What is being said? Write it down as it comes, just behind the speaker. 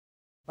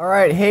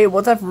Alright, hey,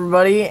 what's up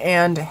everybody,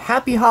 and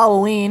happy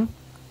Halloween.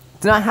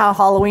 It's not how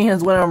Halloween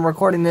is when I'm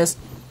recording this,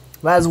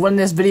 but as when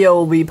this video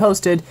will be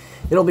posted,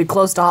 it'll be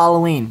close to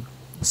Halloween.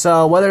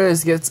 So whether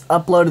this gets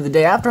uploaded the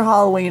day after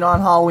Halloween,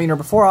 on Halloween, or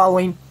before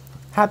Halloween,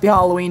 happy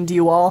Halloween to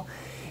you all.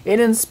 And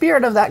in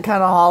spirit of that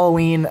kind of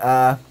Halloween,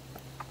 we're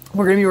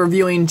going to be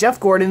reviewing Jeff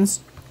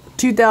Gordon's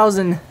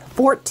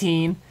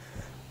 2014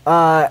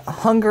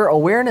 Hunger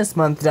Awareness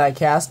Month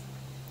diecast.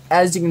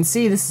 As you can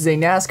see, this is a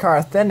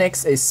NASCAR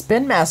Authentics, a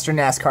Spin Master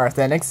NASCAR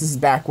Authentics. This is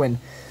back when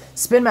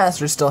Spin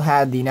Master still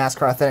had the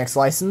NASCAR Authentics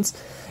license,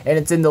 and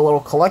it's in the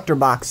little collector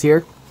box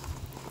here.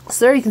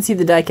 So there you can see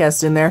the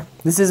diecast in there.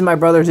 This is my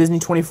brother Disney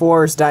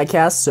 24's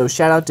diecast, so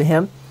shout out to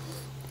him.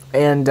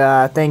 And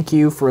thank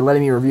you for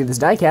letting me review this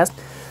diecast.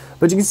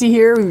 But you can see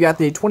here, we've got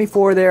the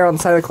 24 there on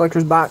the side of the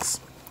collector's box.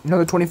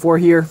 Another 24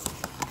 here.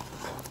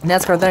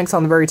 NASCAR Authentics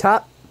on the very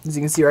top, as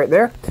you can see right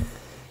there.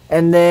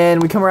 And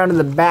then we come around to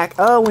the back.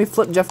 Oh, we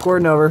flip Jeff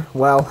Gordon over.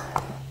 Well,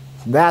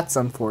 that's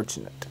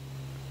unfortunate.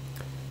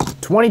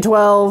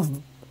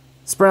 2012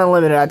 Sprint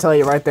Unlimited, I tell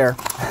you right there.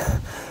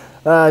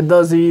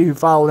 Those of you who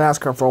follow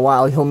NASCAR for a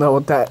while, you'll know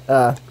what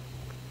that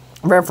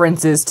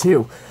reference is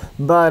too.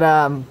 But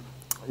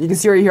you can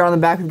see right here on the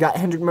back, we've got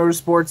Hendrick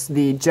Motorsports,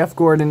 the Jeff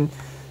Gordon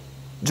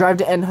Drive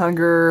to End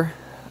Hunger,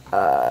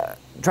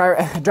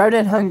 Drive to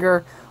End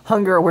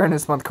Hunger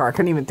Awareness Month car. I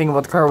couldn't even think of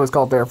what the car was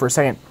called there for a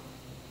second.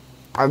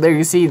 There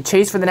you see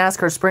Chase for the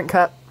NASCAR Sprint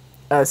Cup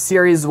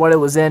series is what it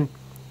was in.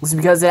 This is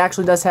because it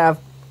actually does have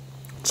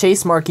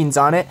chase markings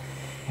on it.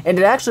 And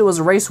it actually was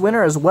a race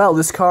winner as well.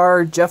 This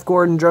car, Jeff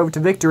Gordon drove to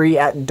victory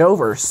at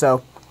Dover.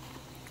 So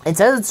it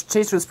says it's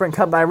Chase for the Sprint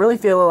Cup, but I really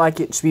feel like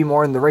it should be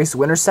more in the race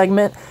winner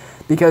segment,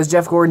 because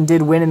Jeff Gordon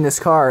did win in this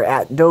car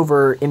at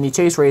Dover in the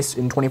chase race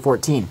in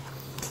 2014.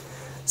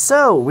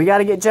 So we got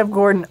to get Jeff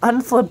Gordon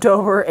unflipped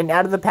over and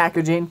out of the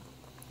packaging.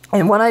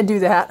 And when I do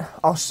that,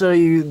 I'll show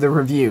you the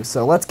review.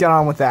 So let's get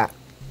on with that.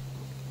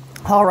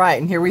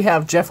 Alright, and here we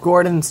have Jeff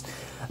Gordon's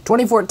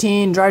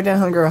 2014 Drive to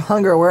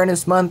Hunger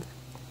Awareness Month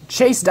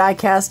Chase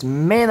diecast.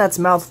 Man, that's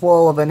a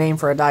mouthful of a name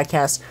for a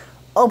diecast.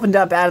 Opened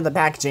up out of the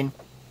packaging.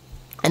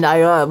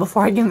 And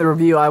before I get in the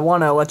review, I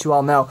want to let you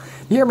all know,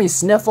 if you hear me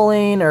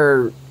sniffling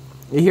or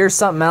you hear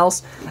something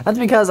else, that's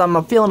because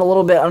I'm feeling a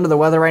little bit under the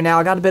weather right now.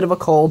 I got a bit of a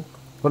cold,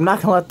 but I'm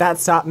not going to let that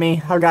stop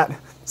me. I've got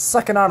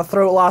sucking on a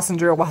throat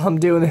lozenge while I'm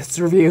doing this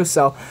review,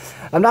 so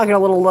I'm not going to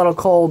let a little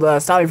cold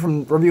stop me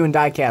from reviewing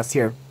diecast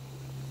here.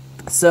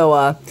 So,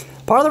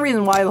 part of the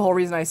reason why, the whole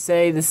reason I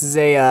say this is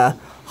a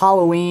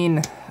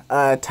Halloween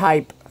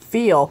type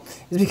feel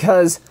is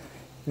because,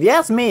 if you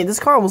ask me, this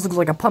car almost looks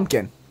like a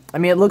pumpkin. I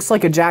mean, it looks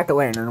like a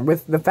jack-o'-lantern.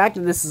 With the fact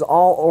that this is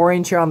all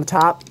orange here on the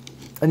top,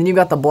 and then you've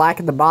got the black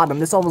at the bottom,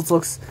 this almost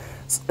looks,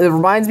 it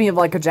reminds me of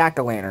like a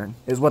jack-o'-lantern,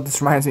 is what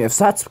this reminds me of.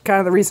 So that's kind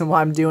of the reason why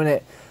I'm doing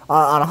it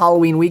on a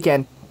Halloween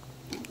weekend.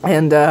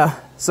 And,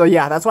 so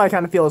yeah, that's why I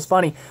kind of feel it's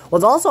funny.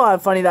 What's also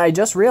funny that I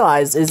just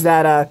realized is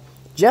that,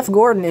 Jeff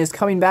Gordon is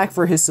coming back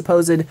for his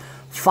supposed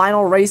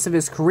final race of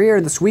his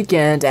career this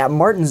weekend at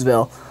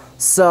Martinsville.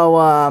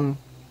 So,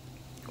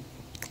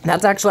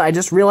 that's actually, I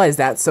just realized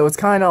that, so it's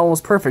kind of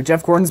almost perfect.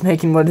 Jeff Gordon's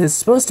making what is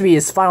supposed to be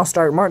his final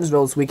start at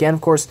Martinsville this weekend.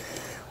 Of course,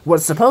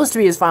 what's supposed to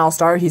be his final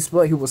start, he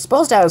was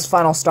supposed to have his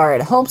final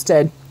start at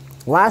Homestead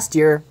last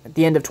year at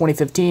the end of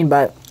 2015,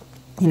 but,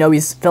 you know,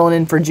 he's filling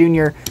in for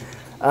Junior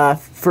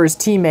for his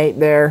teammate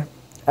there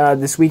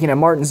this weekend at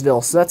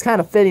Martinsville. So that's kind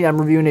of fitting. I'm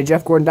reviewing a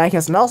Jeff Gordon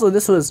diecast. And also,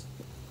 this was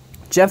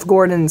Jeff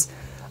Gordon's,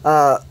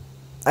 I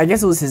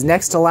guess it was his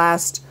next to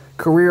last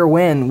career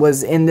win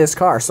was in this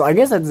car. So I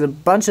guess that's a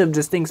bunch of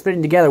just things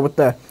fitting together with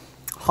the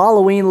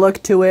Halloween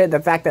look to it, the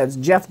fact that it's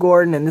Jeff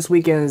Gordon and this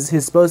weekend is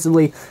his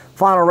supposedly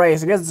final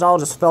race. I guess it's all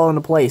just fell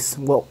into place.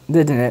 Well,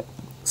 didn't it?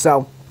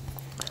 So,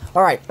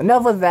 alright,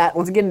 enough of that.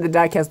 Let's get into the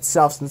diecast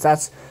itself, since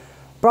that's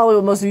probably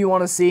what most of you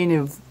want to see and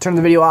you've turned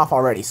the video off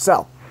already.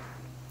 So,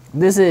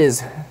 this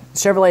is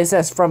Chevrolet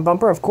SS front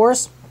bumper, of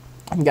course.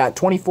 You got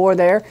 24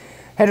 there.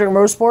 Hendrick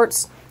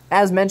Motorsports.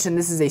 As mentioned,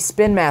 this is a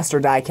Spin Master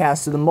diecast,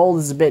 so the mold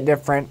is a bit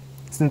different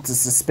since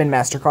it's a Spin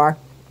Master car.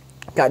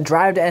 Got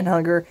Drive to End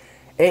Hunger,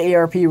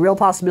 AARP, real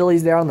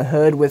possibilities there on the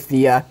hood with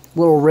the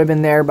little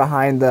ribbon there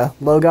behind the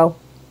logo.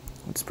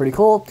 It's pretty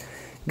cool.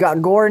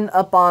 Got Gordon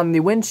up on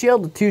the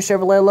windshield with two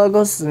Chevrolet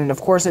logos, and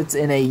of course it's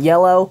in a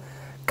yellow.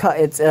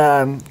 It's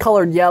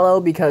colored yellow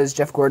because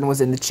Jeff Gordon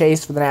was in the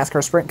chase for the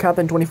NASCAR Sprint Cup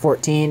in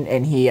 2014,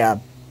 and he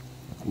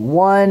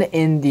won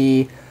in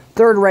the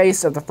third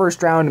race of the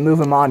first round to move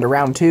him on to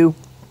round 2.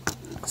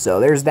 So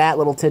there's that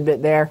little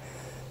tidbit there.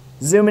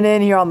 Zooming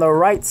in here on the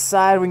right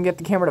side, we can get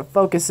the camera to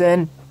focus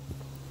in.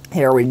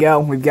 Here we go.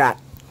 We've got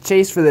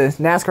Chase for the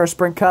NASCAR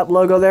Sprint Cup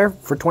logo there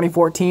for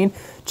 2014.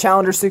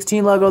 Challenger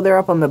 16 logo there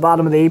up on the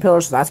bottom of the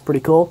A-pillar, so that's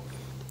pretty cool.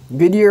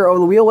 Goodyear over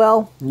the wheel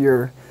well.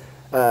 Your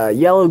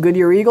yellow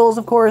Goodyear Eagles,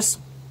 of course.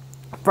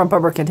 Front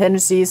bumper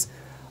contingencies.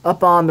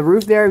 Up on the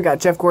roof there, we've got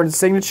Jeff Gordon's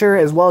signature,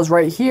 as well as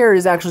right here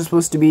is actually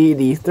supposed to be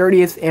the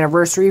 30th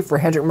anniversary for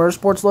Hendrick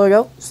Motorsports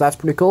logo, so that's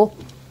pretty cool.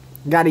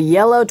 Got a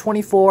yellow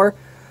 24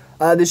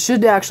 This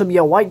should actually be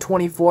a white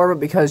 24,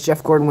 but because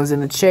Jeff Gordon was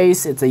in the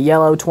chase, it's a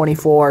yellow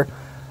 24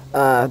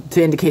 to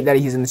indicate that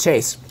he's in the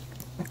chase.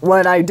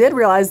 What I did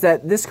realize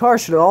that this car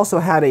should have also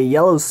had a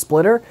yellow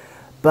splitter,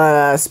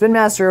 but Spin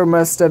Master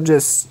must have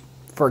just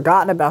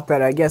forgotten about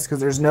that, I guess, because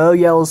there's no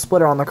yellow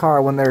splitter on the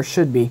car when there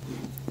should be.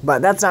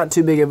 But that's not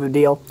too big of a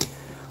deal.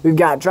 We've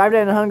got Drive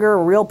Down Hunger,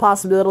 real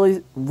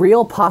possibilities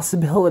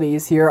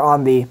here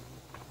on the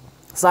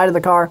side of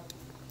the car.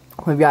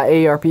 We've got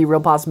AARP,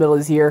 real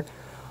possibilities here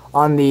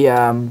on the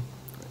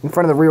in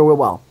front of the rear wheel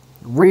well.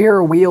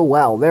 Rear wheel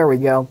well. There we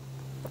go.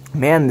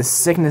 Man, the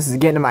sickness is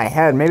getting to my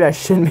head. Maybe I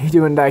shouldn't be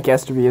doing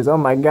diecast reviews. Oh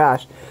my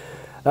gosh.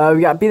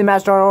 We got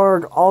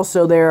BeTheMatch.org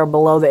also there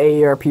below the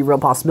AARP real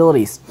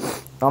possibilities.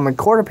 On the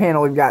quarter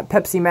panel, we've got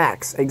Pepsi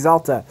Max,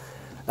 Axalta,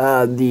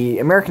 the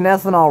American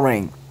Ethanol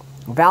Ring,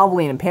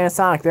 Valvoline and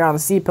Panasonic there on the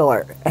C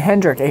pillar,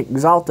 Hendrick,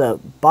 Axalta,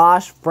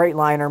 Bosch,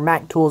 Freightliner,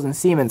 Mac Tools, and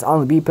Siemens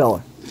on the B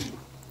pillar.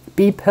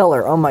 B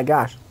pillar, oh my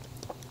gosh.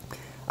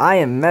 I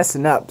am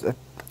messing up.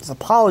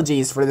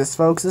 Apologies for this,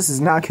 folks. This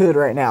is not good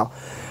right now.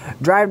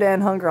 Drive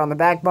Down Hunger on the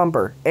back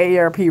bumper.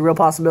 AARP real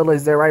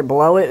possibilities there right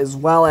below it, as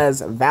well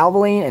as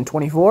Valvoline and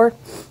 24.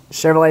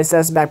 Chevrolet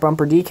SS back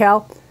bumper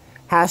decal.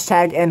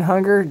 Hashtag End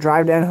Hunger.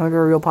 Drive Down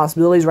Hunger real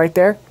possibilities right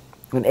there.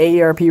 And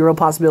AARP real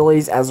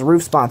possibilities as a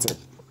roof sponsor.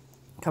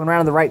 Coming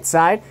around to the right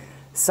side.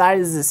 Side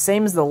is the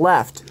same as the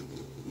left.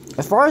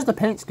 As far as the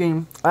paint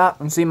scheme,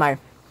 and see my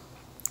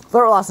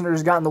throat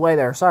lozenges got in the way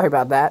there. Sorry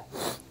about that.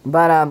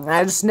 But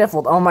I just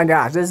sniffled. Oh my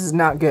gosh, this is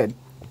not good.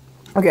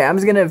 Okay, I'm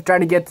just going to try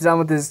to get done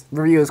with this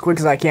review as quick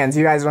as I can so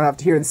you guys don't have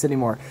to hear this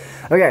anymore.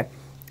 Okay,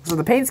 so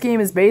the paint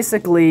scheme is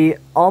basically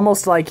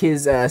almost like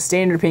his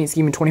standard paint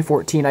scheme in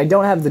 2014. I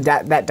don't have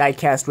that die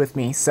cast with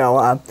me,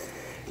 so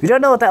if you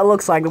don't know what that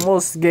looks like, then we'll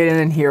just get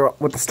in here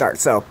with the start.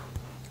 So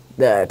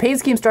the paint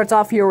scheme starts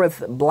off here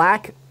with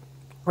black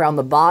around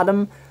the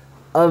bottom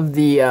of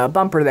the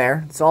bumper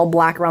there. It's all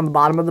black around the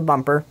bottom of the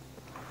bumper.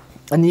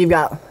 And then you've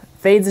got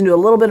fades into a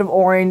little bit of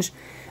orange,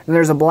 and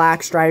there's a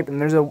black stripe, and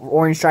there's an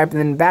orange stripe, and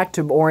then back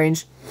to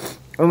orange.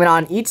 And then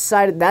on each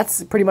side,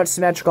 that's pretty much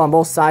symmetrical on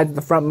both sides of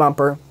the front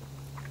bumper.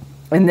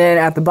 And then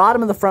at the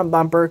bottom of the front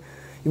bumper,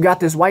 you've got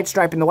this white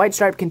stripe, and the white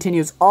stripe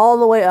continues all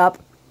the way up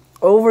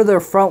over the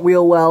front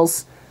wheel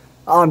wells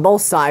on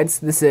both sides,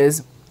 this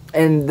is.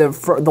 And the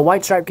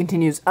white stripe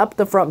continues up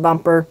the front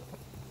bumper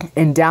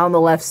and down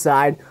the left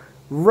side,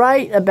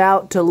 right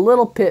about to a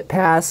little bit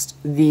past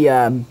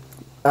the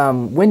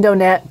window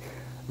net,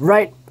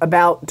 right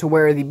about to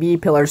where the B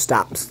pillar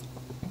stops.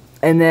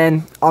 And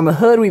then on the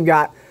hood we've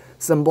got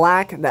some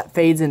black that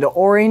fades into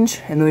orange,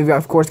 and then we've got,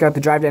 of course, got the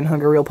Drive Down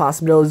Hunger real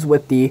possibilities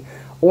with the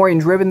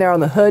orange ribbon there on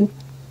the hood.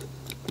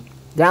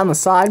 Down the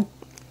side,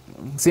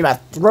 see my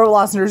throat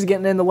lozenges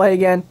getting in the way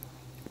again.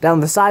 Down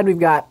the side we've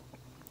got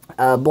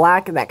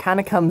black that kind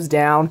of comes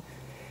down,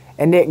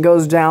 and it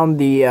goes down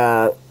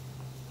the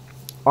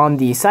on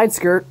the side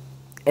skirt,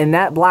 and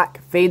that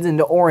black fades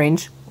into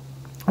orange.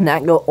 And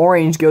that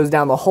orange goes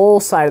down the whole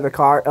side of the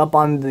car, up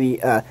on the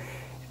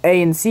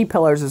A and C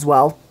pillars as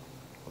well.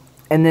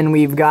 And then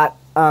we've got,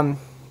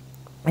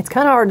 it's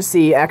kind of hard to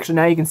see, actually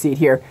now you can see it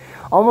here,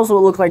 almost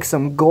what look like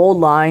some gold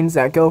lines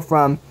that go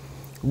from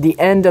the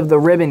end of the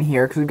ribbon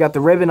here, because we've got the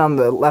ribbon on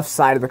the left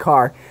side of the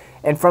car.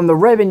 And from the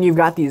ribbon you've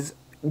got these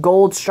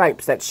gold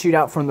stripes that shoot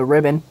out from the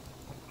ribbon.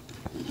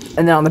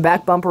 And then on the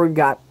back bumper we've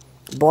got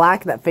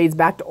black that fades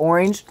back to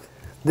orange.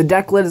 The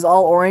deck lid is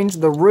all orange.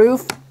 The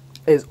roof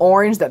is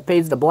orange that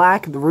fades to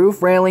black. The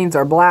roof railings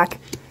are black.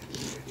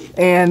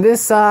 And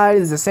this side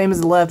is the same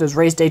as the left, as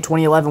Race Day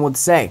 2011 would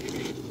say.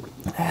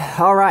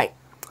 Alright,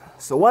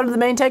 so what are the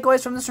main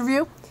takeaways from this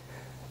review?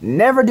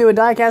 Never do a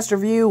diecast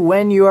review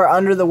when you are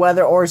under the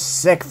weather or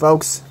sick,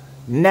 folks.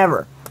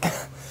 Never.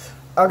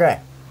 Okay,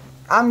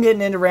 I'm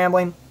getting into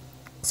rambling,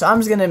 so I'm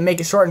just going to make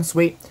it short and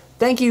sweet.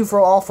 Thank you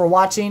all for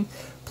watching.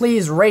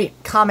 Please rate,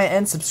 comment,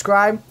 and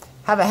subscribe.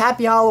 Have a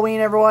happy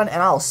Halloween, everyone,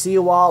 and I'll see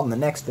you all in the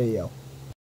next video.